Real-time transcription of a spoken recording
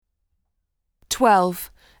12,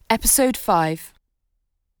 Episode 5.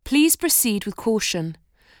 Please proceed with caution.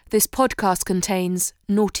 This podcast contains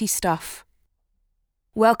naughty stuff.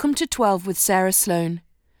 Welcome to 12 with Sarah Sloan,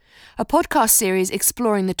 a podcast series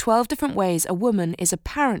exploring the 12 different ways a woman is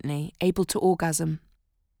apparently able to orgasm.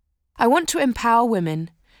 I want to empower women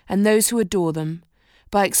and those who adore them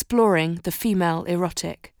by exploring the female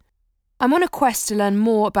erotic. I'm on a quest to learn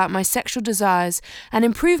more about my sexual desires and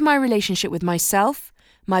improve my relationship with myself,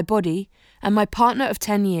 my body, and my partner of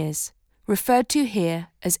 10 years, referred to here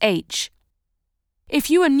as H. If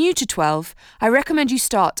you are new to 12, I recommend you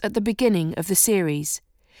start at the beginning of the series.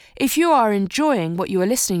 If you are enjoying what you are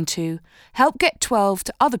listening to, help get 12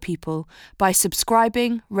 to other people by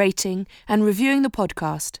subscribing, rating, and reviewing the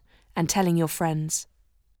podcast, and telling your friends.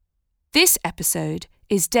 This episode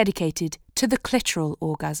is dedicated to the clitoral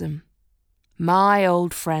orgasm. My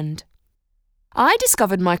old friend. I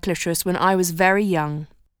discovered my clitoris when I was very young.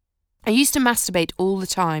 I used to masturbate all the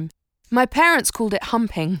time. My parents called it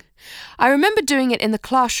humping. I remember doing it in the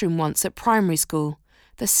classroom once at primary school.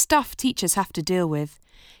 The stuff teachers have to deal with.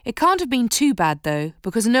 It can't have been too bad though,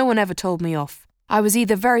 because no one ever told me off. I was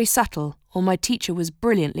either very subtle or my teacher was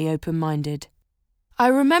brilliantly open-minded. I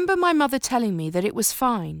remember my mother telling me that it was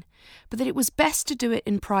fine, but that it was best to do it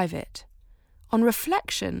in private. On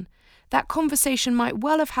reflection, that conversation might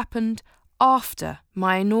well have happened after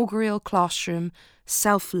my inaugural classroom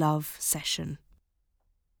self-love session.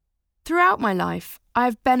 Throughout my life, I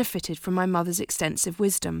have benefited from my mother's extensive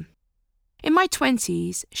wisdom. In my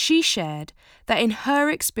 20s, she shared that in her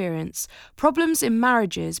experience, problems in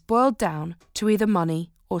marriages boiled down to either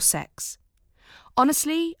money or sex.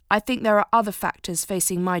 Honestly, I think there are other factors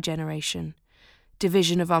facing my generation.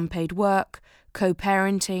 Division of unpaid work,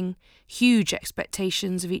 co-parenting, huge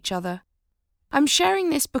expectations of each other. I'm sharing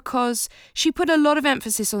this because she put a lot of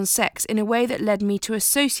emphasis on sex in a way that led me to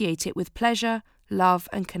associate it with pleasure, love,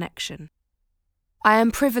 and connection. I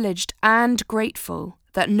am privileged and grateful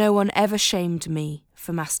that no one ever shamed me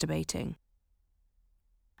for masturbating.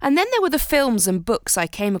 And then there were the films and books I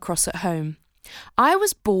came across at home. I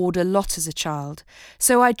was bored a lot as a child,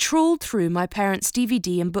 so I trawled through my parents'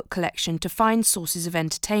 DVD and book collection to find sources of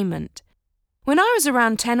entertainment. When I was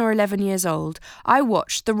around 10 or 11 years old, I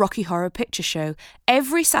watched the Rocky Horror Picture Show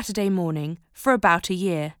every Saturday morning for about a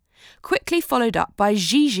year, quickly followed up by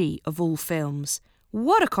Gigi of all films.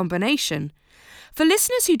 What a combination! For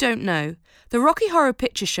listeners who don't know, the Rocky Horror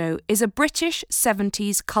Picture Show is a British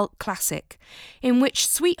 70s cult classic in which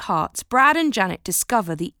sweethearts Brad and Janet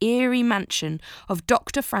discover the eerie mansion of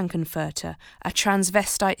Dr. Frankenfurter, a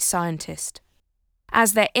transvestite scientist.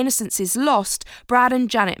 As their innocence is lost, Brad and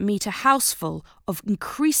Janet meet a house full of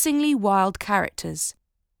increasingly wild characters.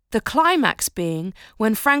 The climax being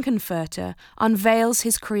when Frankenfurter unveils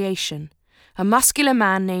his creation, a muscular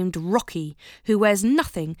man named Rocky who wears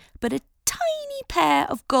nothing but a tiny pair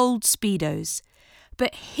of gold Speedos.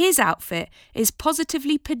 But his outfit is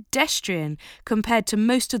positively pedestrian compared to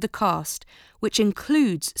most of the cast, which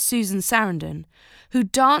includes Susan Sarandon, who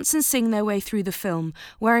dance and sing their way through the film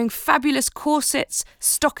wearing fabulous corsets,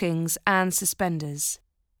 stockings and suspenders.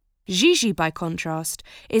 Gigi, by contrast,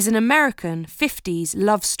 is an American 50s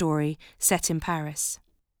love story set in Paris.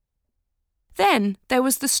 Then there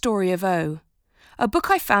was The Story of O, a book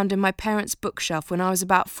I found in my parents' bookshelf when I was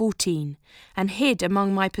about 14 and hid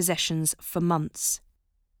among my possessions for months.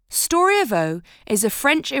 Story of O is a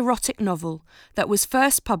French erotic novel that was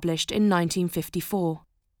first published in 1954.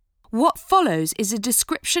 What follows is a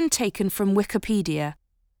description taken from Wikipedia,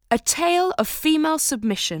 a tale of female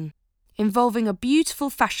submission involving a beautiful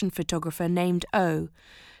fashion photographer named O,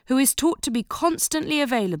 who is taught to be constantly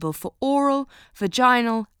available for oral,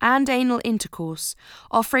 vaginal, and anal intercourse,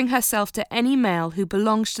 offering herself to any male who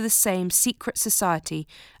belongs to the same secret society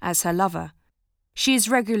as her lover. She is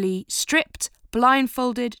regularly stripped,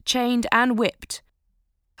 blindfolded, chained, and whipped.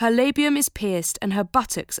 Her labium is pierced and her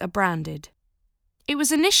buttocks are branded. It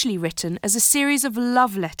was initially written as a series of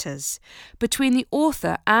love letters between the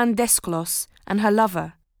author Anne Desclos and her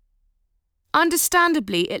lover.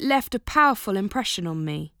 Understandably, it left a powerful impression on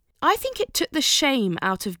me. I think it took the shame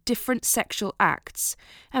out of different sexual acts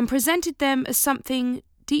and presented them as something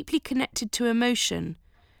deeply connected to emotion,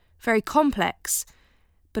 very complex,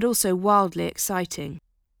 but also wildly exciting.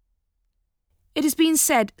 It has been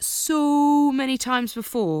said so many times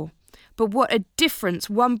before, but what a difference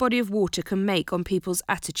one body of water can make on people's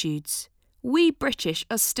attitudes. We British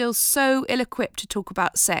are still so ill-equipped to talk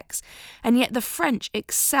about sex, and yet the French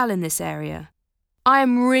excel in this area. I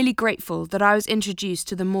am really grateful that I was introduced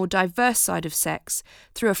to the more diverse side of sex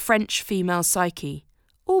through a French female psyche,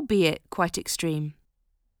 albeit quite extreme.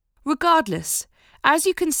 Regardless, As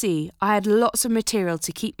you can see, I had lots of material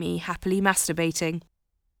to keep me happily masturbating,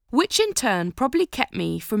 which in turn probably kept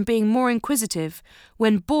me from being more inquisitive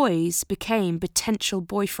when boys became potential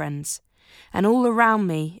boyfriends, and all around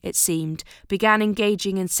me, it seemed, began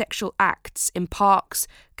engaging in sexual acts in parks,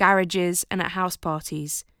 garages and at house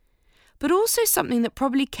parties. But also something that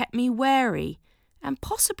probably kept me wary and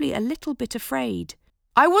possibly a little bit afraid.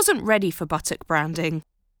 I wasn't ready for buttock branding.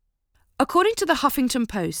 According to the Huffington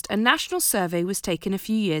Post, a national survey was taken a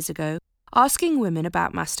few years ago asking women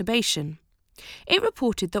about masturbation. It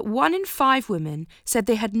reported that 1 in 5 women said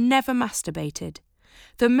they had never masturbated,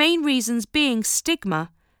 the main reasons being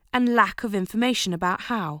stigma and lack of information about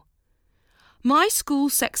how. My school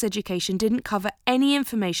sex education didn't cover any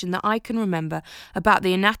information that I can remember about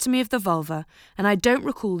the anatomy of the vulva, and I don't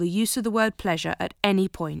recall the use of the word pleasure at any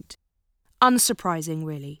point. Unsurprising,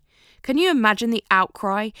 really. Can you imagine the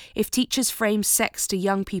outcry if teachers framed sex to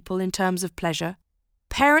young people in terms of pleasure?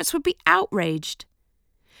 Parents would be outraged.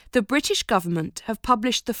 The British government have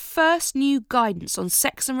published the first new guidance on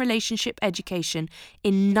sex and relationship education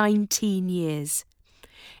in 19 years.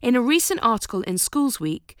 In a recent article in Schools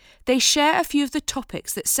Week, they share a few of the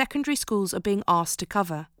topics that secondary schools are being asked to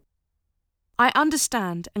cover. I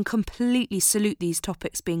understand and completely salute these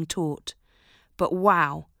topics being taught. But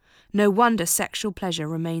wow, no wonder sexual pleasure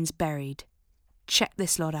remains buried. Check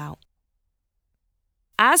this lot out.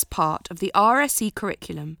 As part of the RSE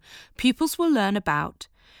curriculum, pupils will learn about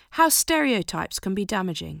how stereotypes can be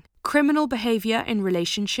damaging, criminal behaviour in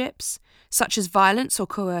relationships, such as violence or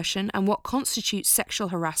coercion, and what constitutes sexual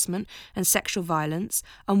harassment and sexual violence,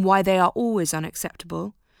 and why they are always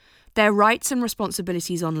unacceptable, their rights and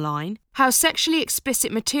responsibilities online, how sexually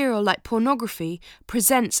explicit material like pornography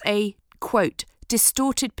presents a, quote,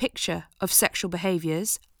 distorted picture of sexual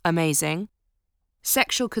behaviours, amazing,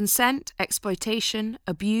 sexual consent, exploitation,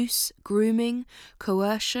 abuse, grooming,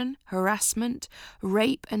 coercion, harassment,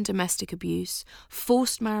 rape and domestic abuse,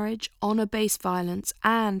 forced marriage, honour-based violence,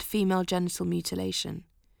 and female genital mutilation.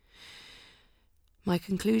 My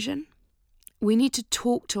conclusion? We need to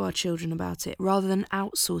talk to our children about it rather than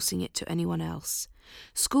outsourcing it to anyone else.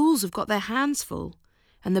 Schools have got their hands full,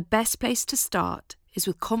 and the best place to start is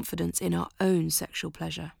with confidence in our own sexual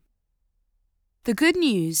pleasure. The good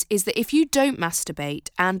news is that if you don't masturbate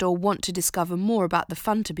and or want to discover more about the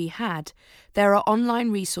fun to be had, there are online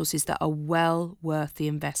resources that are well worth the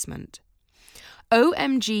investment.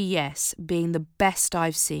 OMG Yes being the best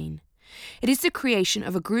I've seen. It is the creation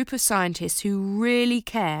of a group of scientists who really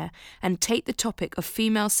care and take the topic of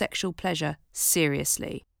female sexual pleasure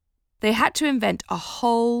seriously. They had to invent a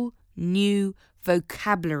whole new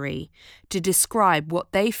vocabulary to describe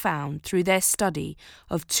what they found through their study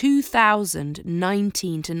of 2,000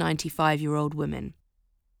 19 to 95-year-old women.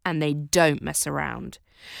 And they don't mess around.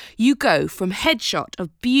 You go from headshot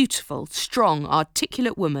of beautiful, strong,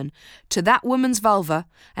 articulate woman to that woman's vulva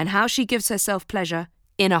and how she gives herself pleasure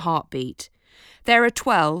in a heartbeat. There are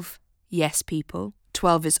 12, yes people,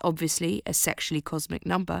 12 is obviously a sexually cosmic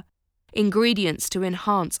number, ingredients to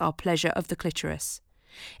enhance our pleasure of the clitoris.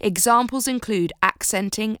 Examples include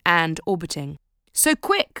accenting and orbiting. So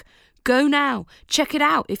quick, go now, check it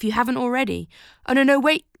out if you haven't already. Oh no,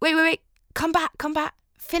 wait, come back,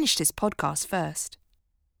 finish this podcast first.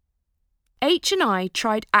 H and I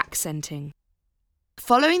tried accenting.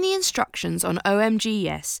 Following the instructions on OMG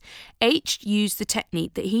Yes, H used the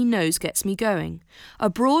technique that he knows gets me going, a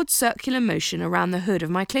broad circular motion around the hood of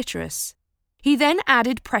my clitoris. He then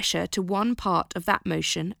added pressure to one part of that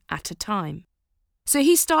motion at a time. So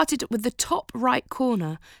he started with the top right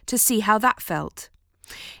corner to see how that felt.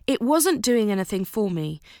 It wasn't doing anything for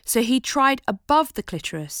me, so he tried above the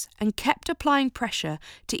clitoris and kept applying pressure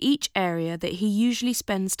to each area that he usually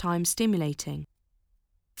spends time stimulating.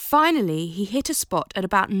 Finally, he hit a spot at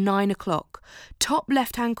about 9 o'clock, top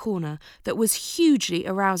left-hand corner, that was hugely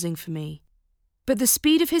arousing for me. But the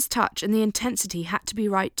speed of his touch and the intensity had to be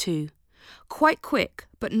right too. Quite quick,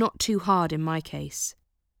 but not too hard in my case.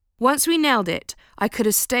 Once we nailed it, I could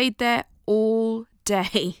have stayed there all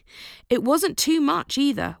day. It wasn't too much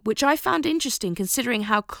either, which I found interesting considering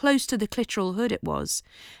how close to the clitoral hood it was,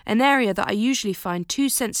 an area that I usually find too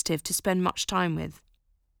sensitive to spend much time with.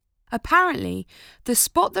 Apparently, the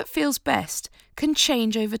spot that feels best can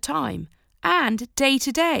change over time and day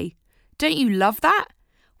to day. Don't you love that?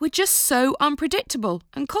 We're just so unpredictable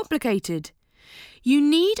and complicated. You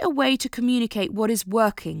need a way to communicate what is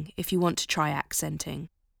working if you want to try accenting.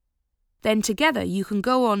 Then together you can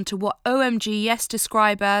go on to what OMG Yes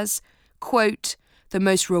describe as, quote, the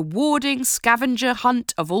most rewarding scavenger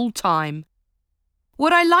hunt of all time.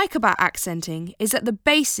 What I like about accenting is that the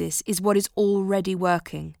basis is what is already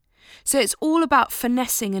working. So it's all about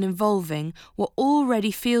finessing and involving what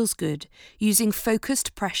already feels good, using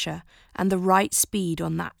focused pressure and the right speed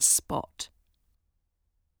on that spot.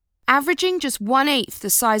 Averaging just 1/8 the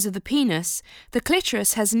size of the penis, the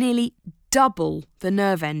clitoris has nearly double the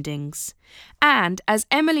nerve endings. And, as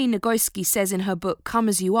Emily Nagoski says in her book Come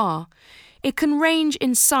As You Are, it can range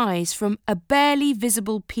in size from a barely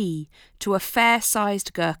visible pea to a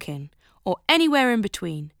fair-sized gherkin, or anywhere in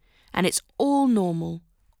between, and it's all normal,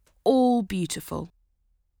 all beautiful.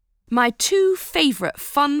 My 2 favourite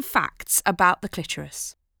fun facts about the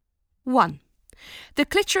clitoris. 1. The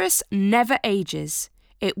clitoris never ages.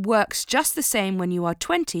 It works just the same when you are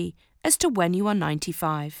 20 as to when you are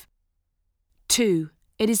 95. 2.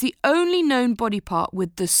 It is the only known body part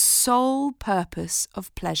with the sole purpose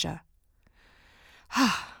of pleasure.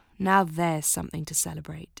 Now there's something to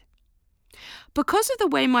celebrate. Because of the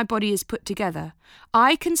way my body is put together,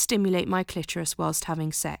 I can stimulate my clitoris whilst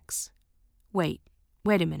having sex. Wait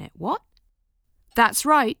a minute, what? That's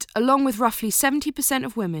right, along with roughly 70%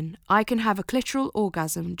 of women, I can have a clitoral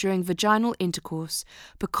orgasm during vaginal intercourse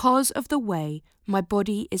because of the way my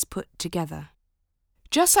body is put together.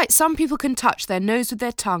 Just like some people can touch their nose with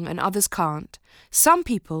their tongue and others can't, some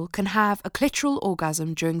people can have a clitoral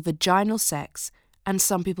orgasm during vaginal sex and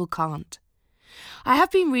some people can't. I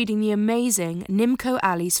have been reading the amazing Nimco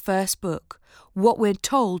Ali's first book, What We're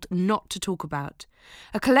Told Not to Talk About,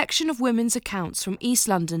 a collection of women's accounts from East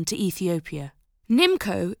London to Ethiopia.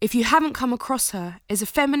 Nimco, if you haven't come across her, is a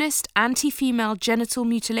feminist, anti-female genital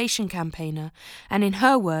mutilation campaigner and, in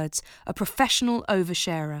her words, a professional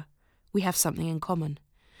oversharer. We have something in common.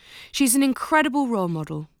 She's an incredible role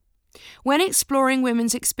model. When exploring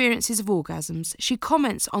women's experiences of orgasms, she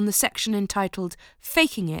comments on the section entitled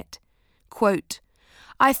Faking It. Quote,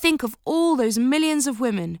 I think of all those millions of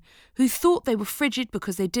women who thought they were frigid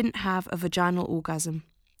because they didn't have a vaginal orgasm.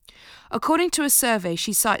 According to a survey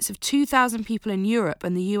she cites of 2,000 people in Europe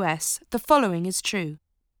and the US, the following is true.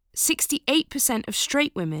 68% of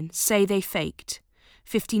straight women say they faked,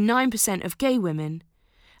 59% of gay women,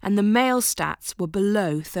 and the male stats were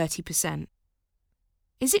below 30%.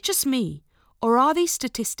 Is it just me, or are these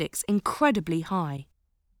statistics incredibly high?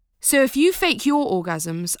 So if you fake your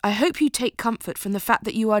orgasms, I hope you take comfort from the fact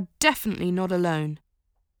that you are definitely not alone.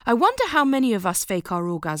 I wonder how many of us fake our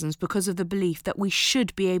orgasms because of the belief that we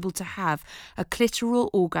should be able to have a clitoral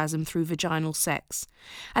orgasm through vaginal sex,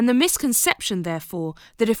 and the misconception, therefore,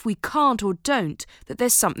 that if we can't or don't, that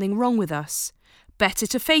there's something wrong with us. Better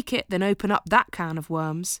to fake it than open up that can of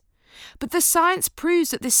worms. But the science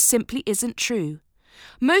proves that this simply isn't true.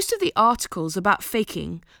 Most of the articles about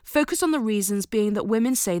faking focus on the reasons being that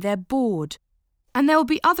women say they're bored. And there will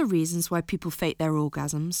be other reasons why people fake their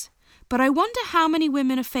orgasms. But I wonder how many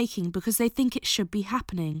women are faking because they think it should be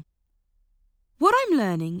happening. What I'm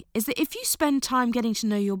learning is that if you spend time getting to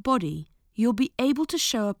know your body, you'll be able to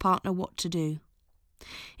show a partner what to do.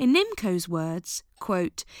 In Nimco's words,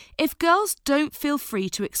 quote, if girls don't feel free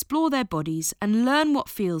to explore their bodies and learn what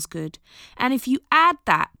feels good, and if you add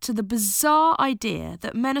that to the bizarre idea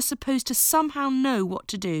that men are supposed to somehow know what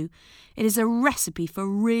to do, it is a recipe for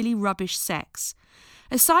really rubbish sex.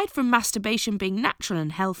 Aside from masturbation being natural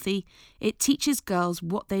and healthy, it teaches girls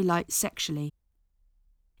what they like sexually.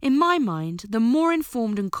 In my mind, the more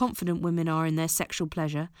informed and confident women are in their sexual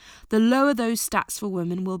pleasure, the lower those stats for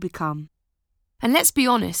women will become. And let's be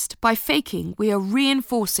honest, by faking, we are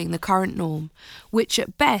reinforcing the current norm, which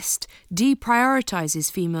at best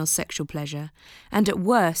deprioritises female sexual pleasure, and at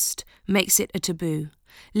worst makes it a taboo,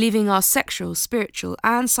 leaving our sexual, spiritual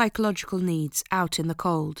and psychological needs out in the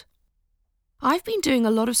cold. I've been doing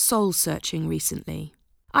a lot of soul searching recently.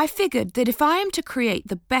 I figured that if I am to create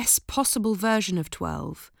the best possible version of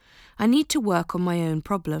 12, I need to work on my own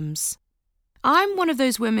problems. I'm one of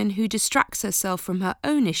those women who distracts herself from her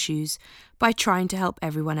own issues by trying to help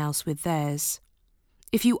everyone else with theirs.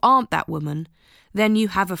 If you aren't that woman, then you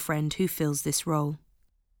have a friend who fills this role.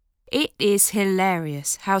 It is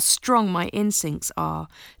hilarious how strong my instincts are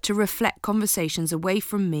to reflect conversations away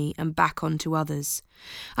from me and back onto others.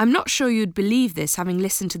 I'm not sure you'd believe this having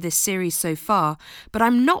listened to this series so far, but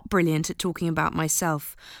I'm not brilliant at talking about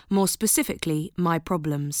myself, more specifically, my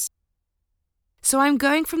problems. So I'm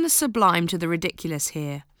going from the sublime to the ridiculous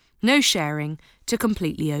here. No sharing to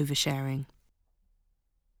completely oversharing.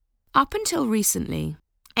 Up until recently,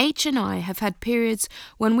 H and I have had periods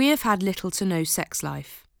when we have had little to no sex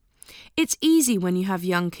life. It's easy when you have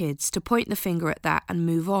young kids to point the finger at that and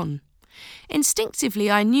move on. Instinctively,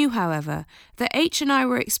 I knew, however, that H and I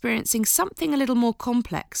were experiencing something a little more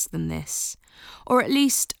complex than this, or at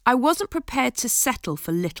least I wasn't prepared to settle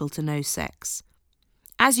for little to no sex.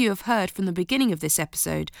 As you have heard from the beginning of this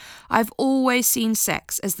episode, I've always seen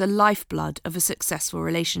sex as the lifeblood of a successful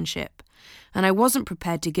relationship, and I wasn't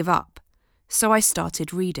prepared to give up, so I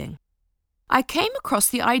started reading. I came across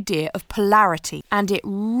the idea of polarity, and it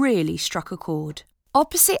really struck a chord.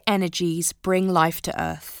 Opposite energies bring life to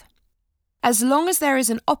Earth. As long as there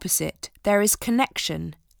is an opposite, there is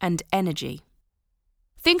connection and energy.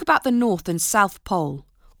 Think about the North and South Pole,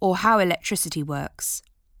 or how electricity works.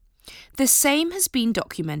 The same has been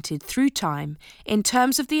documented through time in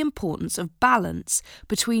terms of the importance of balance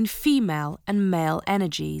between female and male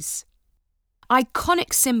energies.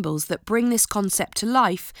 Iconic symbols that bring this concept to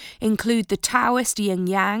life include the Taoist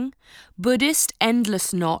yin-yang, Buddhist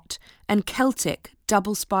endless knot, and Celtic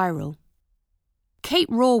double spiral. Kate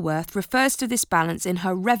Raworth refers to this balance in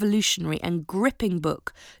her revolutionary and gripping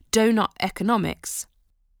book, Donut Economics.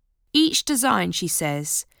 Each design, she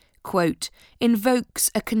says, quote,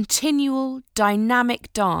 invokes a continual,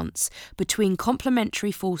 dynamic dance between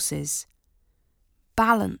complementary forces.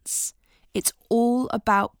 Balance. It's all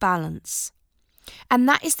about balance. And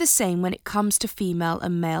that is the same when it comes to female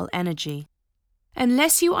and male energy.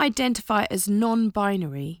 Unless you identify as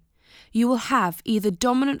non-binary, you will have either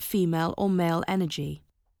dominant female or male energy.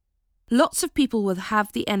 Lots of people will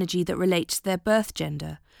have the energy that relates to their birth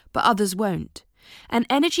gender, but others won't. And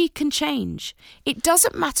energy can change. It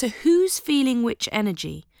doesn't matter who's feeling which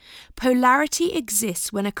energy. Polarity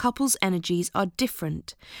exists when a couple's energies are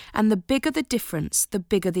different, and the bigger the difference, the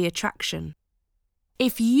bigger the attraction.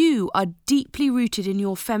 If you are deeply rooted in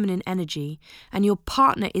your feminine energy and your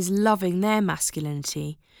partner is loving their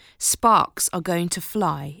masculinity, sparks are going to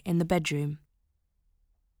fly in the bedroom.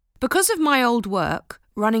 Because of my old work,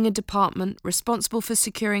 running a department responsible for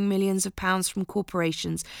securing millions of pounds from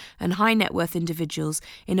corporations and high net worth individuals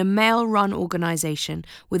in a male-run organisation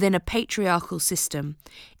within a patriarchal system,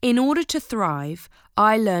 in order to thrive,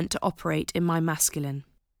 I learnt to operate in my masculine.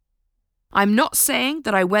 I'm not saying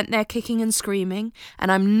that I went there kicking and screaming,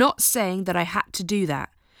 and I'm not saying that I had to do that.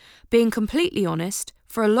 Being completely honest,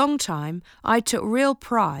 for a long time, I took real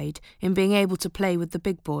pride in being able to play with the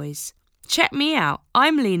big boys. Check me out,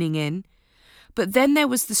 I'm leaning in. But then there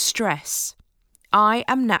was the stress. I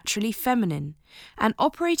am naturally feminine, and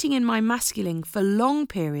operating in my masculine for long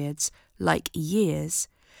periods, like years,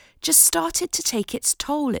 just started to take its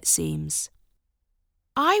toll, it seems.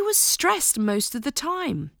 I was stressed most of the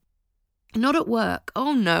time. Not at work.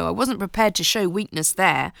 Oh no, I wasn't prepared to show weakness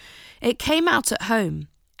there. It came out at home.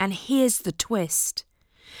 And here's the twist.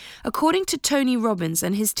 According to Tony Robbins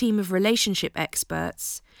and his team of relationship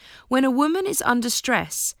experts, when a woman is under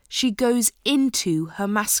stress, she goes into her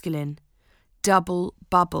masculine. Double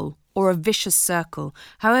bubble, or a vicious circle,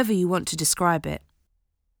 however you want to describe it.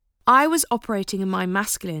 I was operating in my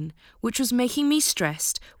masculine, which was making me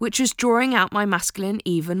stressed, which was drawing out my masculine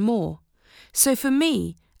even more. So for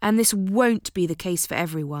me, and this won't be the case for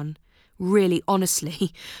everyone, really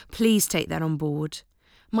honestly, please take that on board,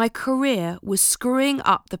 my career was screwing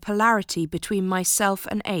up the polarity between myself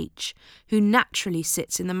and H, who naturally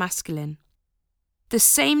sits in the masculine. The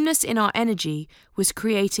sameness in our energy was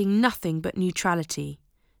creating nothing but neutrality,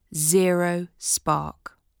 zero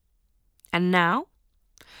spark. And now?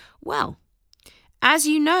 Well, as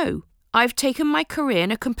you know, I've taken my career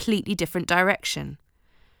in a completely different direction,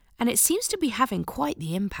 and it seems to be having quite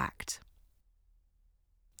the impact.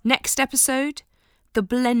 Next episode, the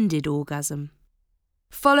blended orgasm.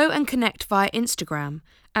 Follow and connect via Instagram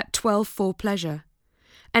at 12for pleasure.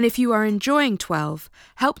 And if you are enjoying 12,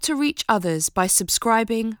 help to reach others by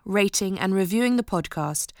subscribing, rating and reviewing the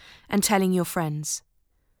podcast and telling your friends.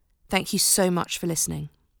 Thank you so much for listening.